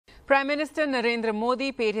Prime Minister Narendra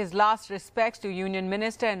Modi paid his last respects to Union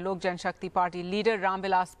Minister and Lok Janashakti Party leader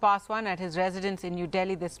Vilas Paswan at his residence in New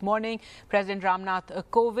Delhi this morning. President Ram Nath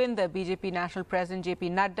Kovind, the BJP National President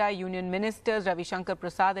JP Nadda, Union Ministers Ravi, Shankar,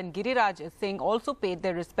 Prasad and Giriraj Singh also paid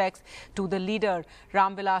their respects to the leader.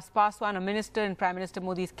 Vilas Paswan, a minister in Prime Minister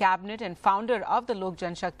Modi's cabinet and founder of the Lok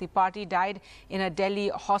Janashakti Party, died in a Delhi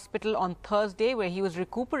hospital on Thursday where he was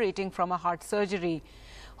recuperating from a heart surgery.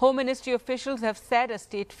 Home Ministry officials have said a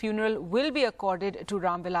state funeral will be accorded to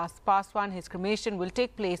Vilas Paswan. His cremation will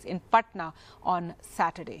take place in Patna on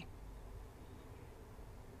Saturday.